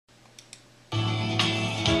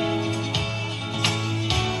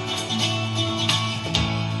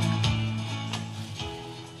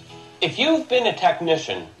If you've been a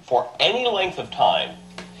technician for any length of time,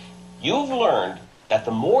 you've learned that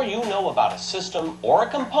the more you know about a system or a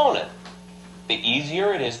component, the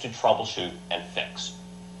easier it is to troubleshoot and fix.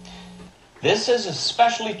 This is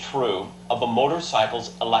especially true of a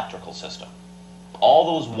motorcycle's electrical system.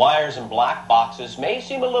 All those wires and black boxes may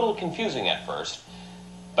seem a little confusing at first,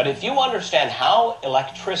 but if you understand how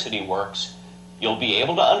electricity works, you'll be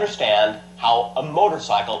able to understand how a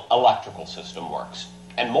motorcycle electrical system works.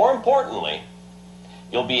 And more importantly,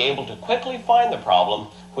 you'll be able to quickly find the problem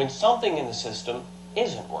when something in the system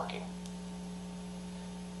isn't working.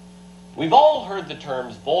 We've all heard the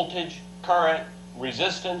terms voltage, current,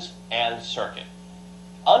 resistance, and circuit.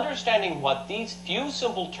 Understanding what these few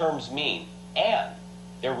simple terms mean and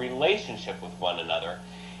their relationship with one another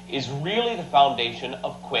is really the foundation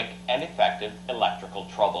of quick and effective electrical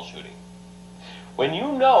troubleshooting. When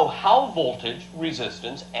you know how voltage,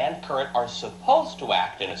 resistance, and current are supposed to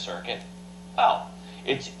act in a circuit, well,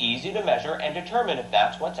 it's easy to measure and determine if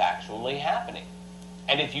that's what's actually happening.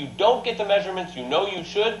 And if you don't get the measurements you know you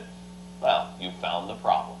should, well, you found the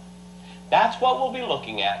problem. That's what we'll be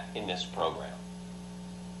looking at in this program.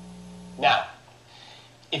 Now,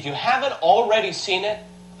 if you haven't already seen it,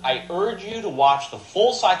 I urge you to watch the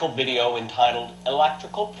full cycle video entitled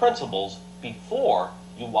Electrical Principles before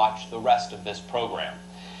you watch the rest of this program.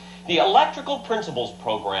 The Electrical Principles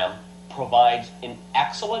program provides an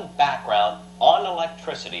excellent background on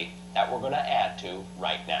electricity that we're going to add to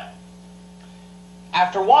right now.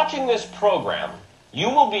 After watching this program, you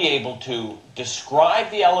will be able to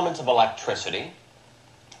describe the elements of electricity,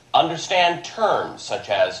 understand terms such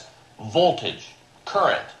as voltage,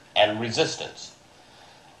 current, and resistance,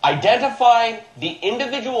 identify the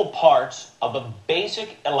individual parts of a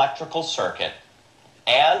basic electrical circuit,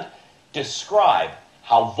 and describe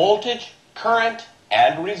how voltage, current,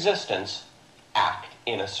 and resistance act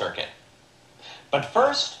in a circuit. But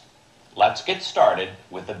first, let's get started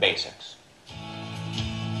with the basics.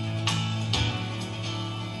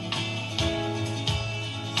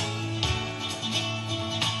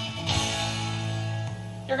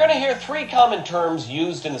 You're going to hear three common terms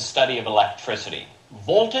used in the study of electricity: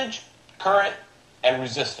 voltage, current, and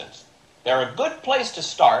resistance. They're a good place to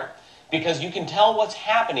start because you can tell what's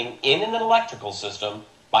happening in an electrical system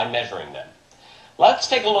by measuring them. Let's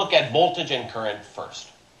take a look at voltage and current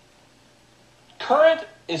first. Current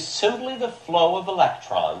is simply the flow of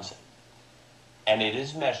electrons, and it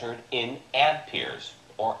is measured in amperes,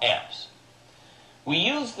 or amps. We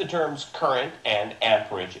use the terms current and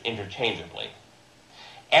amperage interchangeably.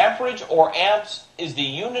 Amperage or amps is the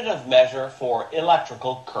unit of measure for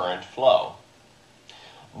electrical current flow.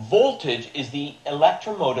 Voltage is the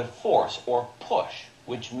electromotive force, or push,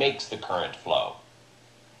 which makes the current flow.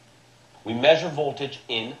 We measure voltage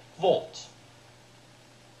in volts.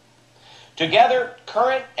 Together,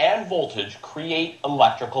 current and voltage create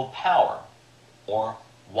electrical power, or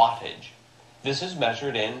wattage. This is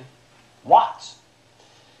measured in watts.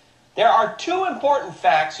 There are two important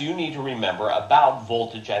facts you need to remember about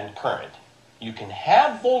voltage and current. You can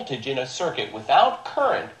have voltage in a circuit without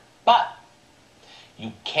current, but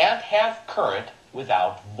you can't have current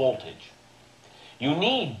without voltage. You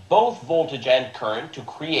need both voltage and current to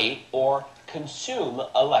create or consume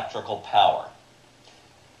electrical power.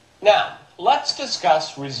 Now, let's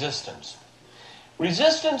discuss resistance.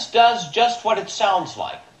 Resistance does just what it sounds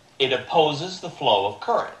like. It opposes the flow of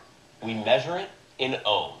current. We measure it in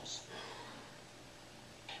ohms.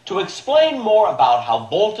 To explain more about how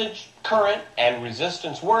voltage, current, and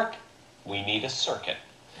resistance work, we need a circuit,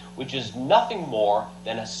 which is nothing more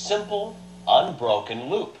than a simple, unbroken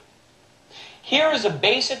loop. Here is a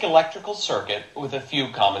basic electrical circuit with a few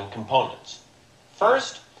common components.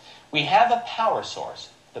 First, we have a power source,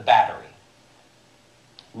 the battery.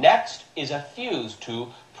 Next is a fuse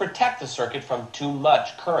to protect the circuit from too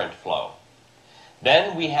much current flow.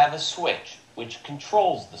 Then we have a switch, which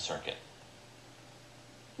controls the circuit.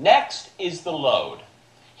 Next is the load.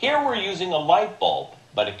 Here we're using a light bulb,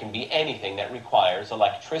 but it can be anything that requires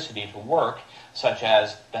electricity to work, such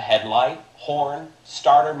as the headlight, horn,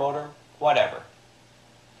 starter motor, whatever.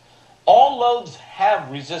 All loads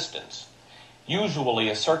have resistance. Usually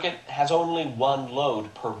a circuit has only one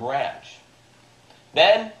load per branch.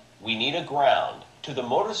 Then we need a ground to the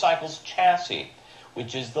motorcycle's chassis,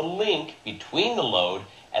 which is the link between the load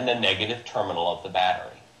and the negative terminal of the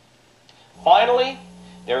battery. Finally,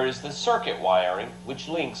 there is the circuit wiring, which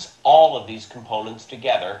links all of these components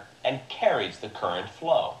together and carries the current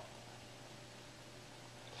flow.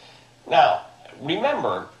 Now,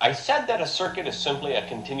 remember, I said that a circuit is simply a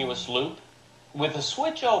continuous loop. With the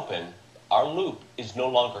switch open, our loop is no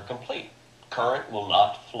longer complete. Current will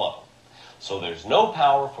not flow. so there's no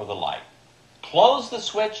power for the light. Close the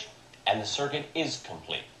switch and the circuit is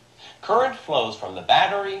complete. Current flows from the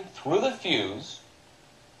battery through the fuse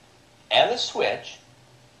and the switch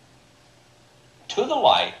to the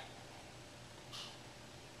light,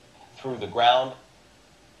 through the ground,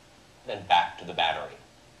 then back to the battery.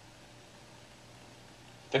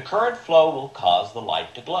 The current flow will cause the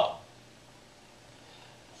light to glow.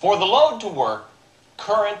 For the load to work,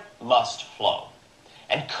 current must flow.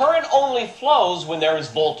 And current only flows when there is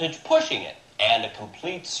voltage pushing it and a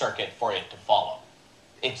complete circuit for it to follow.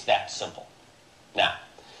 It's that simple. Now,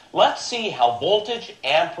 let's see how voltage,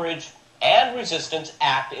 amperage, and resistance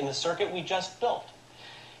act in the circuit we just built.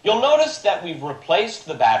 You'll notice that we've replaced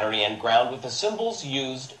the battery and ground with the symbols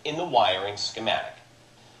used in the wiring schematic.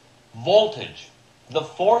 Voltage, the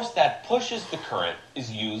force that pushes the current,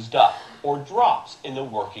 is used up or drops in the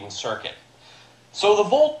working circuit. So the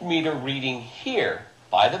voltmeter reading here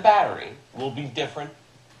by the battery will be different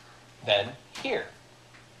than here,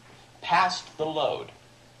 past the load.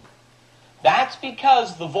 That's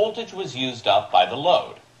because the voltage was used up by the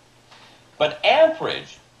load. But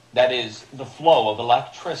amperage, that is, the flow of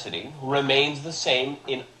electricity, remains the same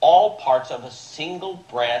in all parts of a single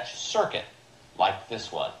branch circuit, like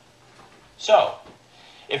this one. So,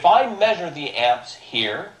 if I measure the amps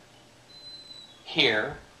here,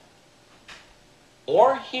 here,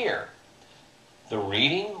 or here, the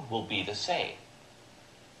reading will be the same.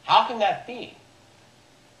 How can that be?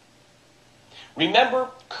 Remember,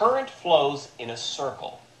 current flows in a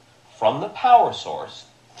circle from the power source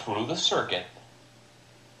through the circuit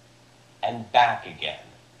and back again.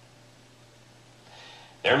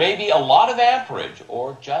 There may be a lot of amperage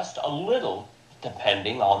or just a little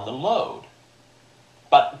depending on the load.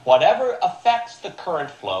 But whatever affects the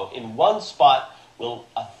current flow in one spot will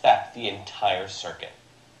affect the entire circuit.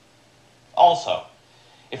 Also,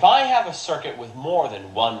 if I have a circuit with more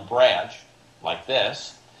than one branch, like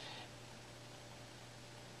this,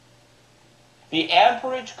 the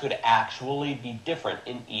amperage could actually be different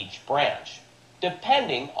in each branch,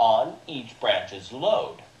 depending on each branch's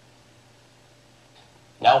load.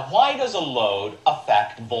 Now, why does a load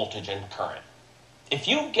affect voltage and current? If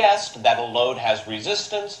you guessed that a load has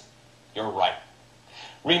resistance, you're right.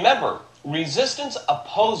 Remember, resistance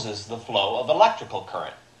opposes the flow of electrical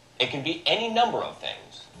current. It can be any number of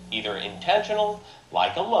things, either intentional,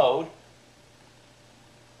 like a load,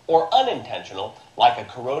 or unintentional, like a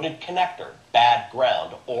corroded connector, bad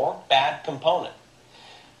ground, or bad component.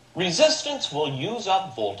 Resistance will use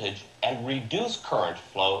up voltage and reduce current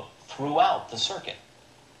flow throughout the circuit.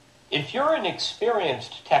 If you're an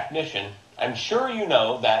experienced technician, I'm sure you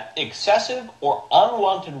know that excessive or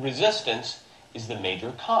unwanted resistance is the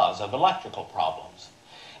major cause of electrical problems.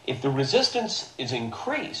 If the resistance is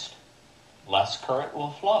increased, less current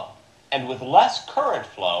will flow. And with less current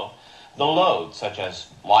flow, the load, such as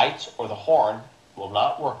lights or the horn, will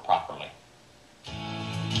not work properly.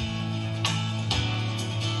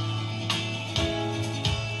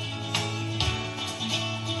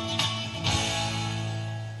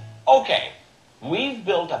 Okay, we've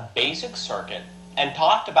built a basic circuit and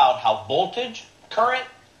talked about how voltage, current,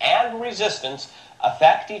 and resistance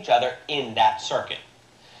affect each other in that circuit.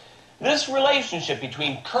 This relationship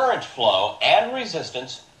between current flow and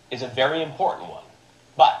resistance is a very important one.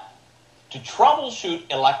 But to troubleshoot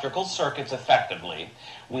electrical circuits effectively,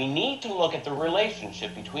 we need to look at the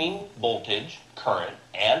relationship between voltage, current,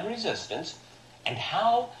 and resistance and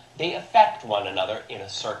how they affect one another in a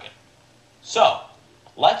circuit. So,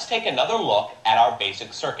 let's take another look at our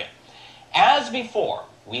basic circuit. As before,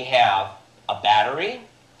 we have a battery,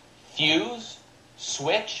 fuse,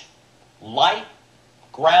 switch, light,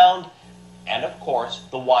 ground, and of course,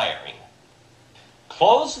 the wiring.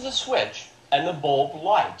 Close the switch and the bulb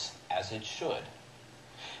lights as it should.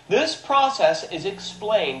 This process is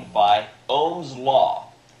explained by Ohm's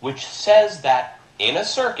law, which says that in a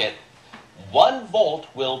circuit, 1 volt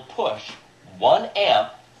will push 1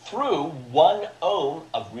 amp through 1 ohm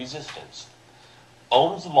of resistance.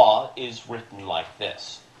 Ohm's law is written like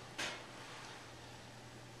this.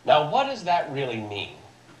 Now, what does that really mean?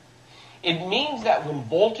 It means that when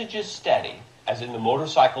voltage is steady, as in the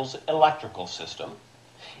motorcycle's electrical system,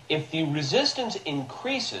 if the resistance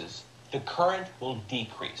increases, the current will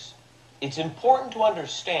decrease. It's important to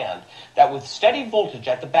understand that with steady voltage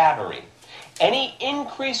at the battery, any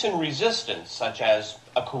increase in resistance, such as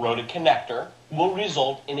a corroded connector, will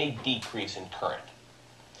result in a decrease in current.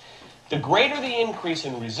 The greater the increase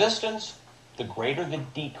in resistance, the greater the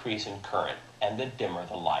decrease in current, and the dimmer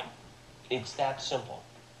the light. It's that simple.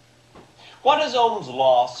 What does Ohm's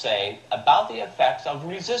law say about the effects of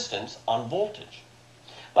resistance on voltage?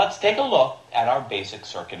 Let's take a look at our basic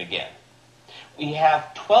circuit again. We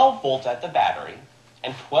have 12 volts at the battery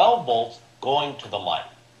and 12 volts going to the light.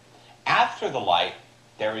 After the light,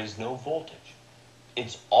 there is no voltage.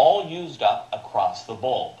 It's all used up across the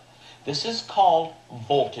bulb. This is called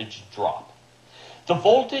voltage drop. The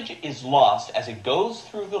voltage is lost as it goes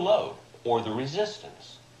through the load or the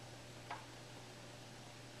resistance.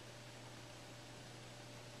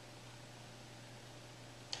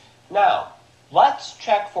 Now, let's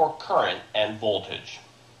check for current and voltage.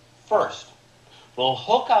 First, we'll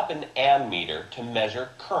hook up an ammeter to measure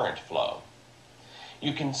current flow.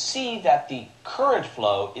 You can see that the current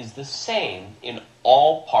flow is the same in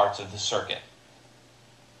all parts of the circuit.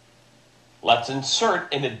 Let's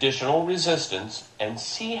insert an additional resistance and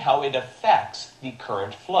see how it affects the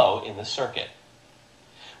current flow in the circuit.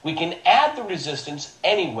 We can add the resistance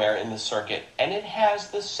anywhere in the circuit and it has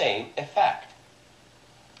the same effect.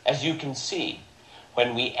 As you can see,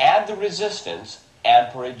 when we add the resistance,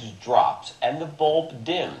 amperage drops and the bulb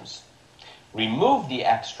dims. Remove the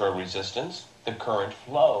extra resistance, the current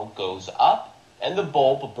flow goes up and the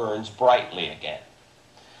bulb burns brightly again.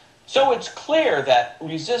 So it's clear that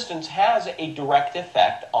resistance has a direct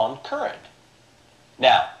effect on current.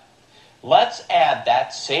 Now, let's add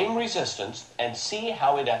that same resistance and see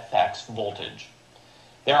how it affects voltage.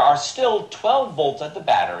 There are still 12 volts at the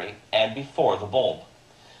battery and before the bulb.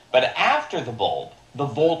 But after the bulb, the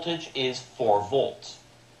voltage is 4 volts.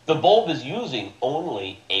 The bulb is using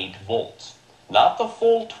only 8 volts, not the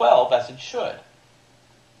full 12 as it should.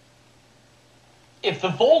 If the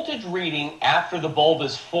voltage reading after the bulb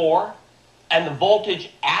is 4 and the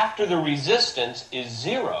voltage after the resistance is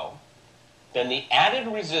 0, then the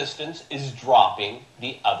added resistance is dropping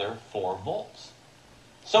the other 4 volts.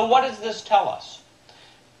 So what does this tell us?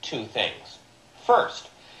 2 things. First,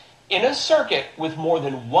 in a circuit with more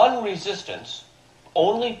than one resistance,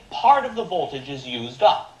 only part of the voltage is used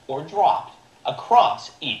up or dropped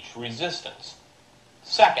across each resistance.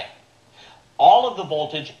 Second, all of the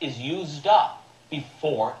voltage is used up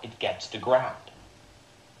before it gets to ground.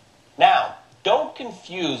 Now, don't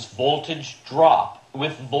confuse voltage drop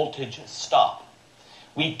with voltage stop.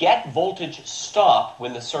 We get voltage stop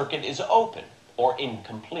when the circuit is open or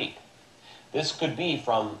incomplete. This could be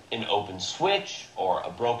from an open switch or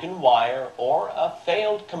a broken wire or a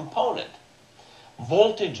failed component.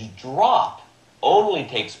 Voltage drop only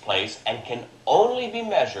takes place and can only be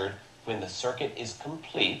measured when the circuit is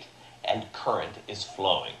complete and current is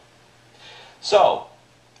flowing. So,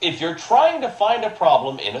 if you're trying to find a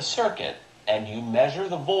problem in a circuit and you measure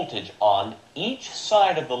the voltage on each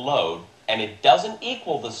side of the load and it doesn't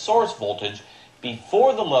equal the source voltage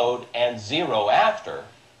before the load and 0 after,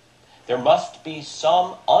 there must be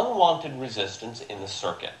some unwanted resistance in the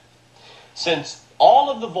circuit. Since all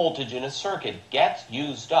of the voltage in a circuit gets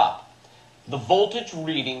used up, the voltage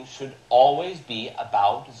reading should always be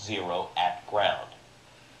about 0 at ground.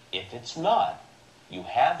 If it's not, you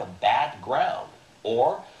have a bad ground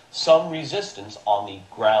or some resistance on the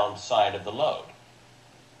ground side of the load.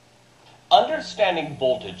 Understanding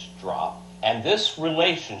voltage drop and this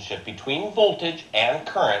relationship between voltage and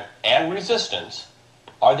current and resistance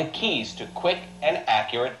are the keys to quick and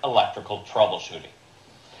accurate electrical troubleshooting.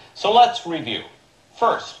 So let's review.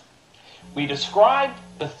 First, we described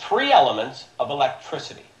the 3 elements of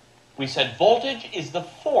electricity. We said voltage is the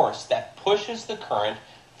force that pushes the current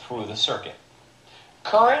through the circuit.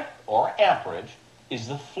 Current, or amperage, is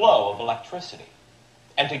the flow of electricity.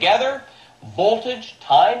 And together, voltage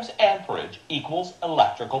times amperage equals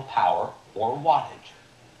electrical power, or wattage.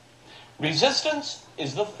 Resistance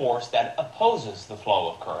is the force that opposes the flow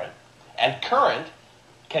of current, and current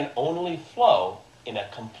can only flow in a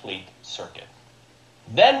complete circuit.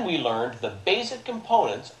 Then we learned the basic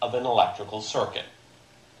components of an electrical circuit.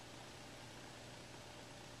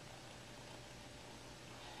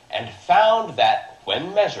 And found that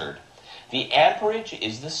when measured, the amperage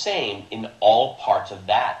is the same in all parts of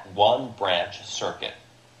that one branch circuit.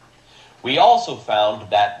 We also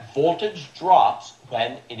found that voltage drops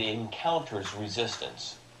when it encounters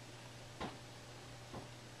resistance.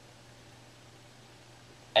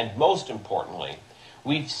 And most importantly,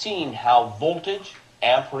 we've seen how voltage,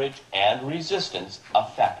 amperage, and resistance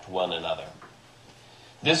affect one another.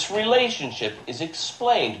 This relationship is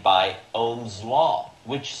explained by Ohm's law,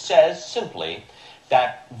 which says simply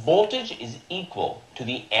that voltage is equal to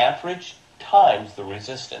the amperage times the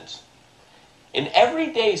resistance. In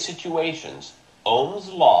everyday situations, Ohm's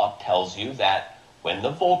law tells you that when the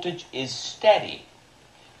voltage is steady,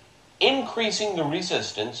 increasing the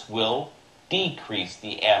resistance will decrease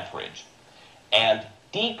the amperage, and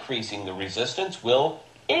decreasing the resistance will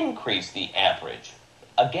increase the amperage.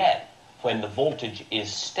 again, when the voltage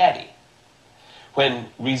is steady. When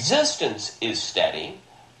resistance is steady,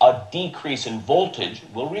 a decrease in voltage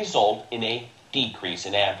will result in a decrease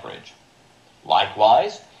in amperage.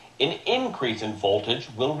 Likewise, an increase in voltage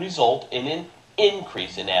will result in an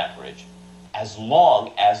increase in amperage, as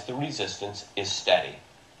long as the resistance is steady.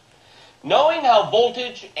 Knowing how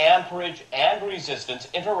voltage, amperage, and resistance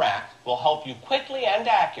interact will help you quickly and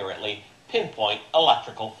accurately pinpoint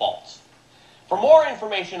electrical faults. For more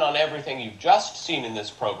information on everything you've just seen in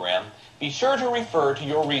this program, be sure to refer to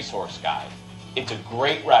your resource guide. It's a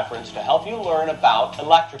great reference to help you learn about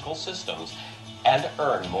electrical systems and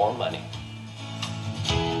earn more money.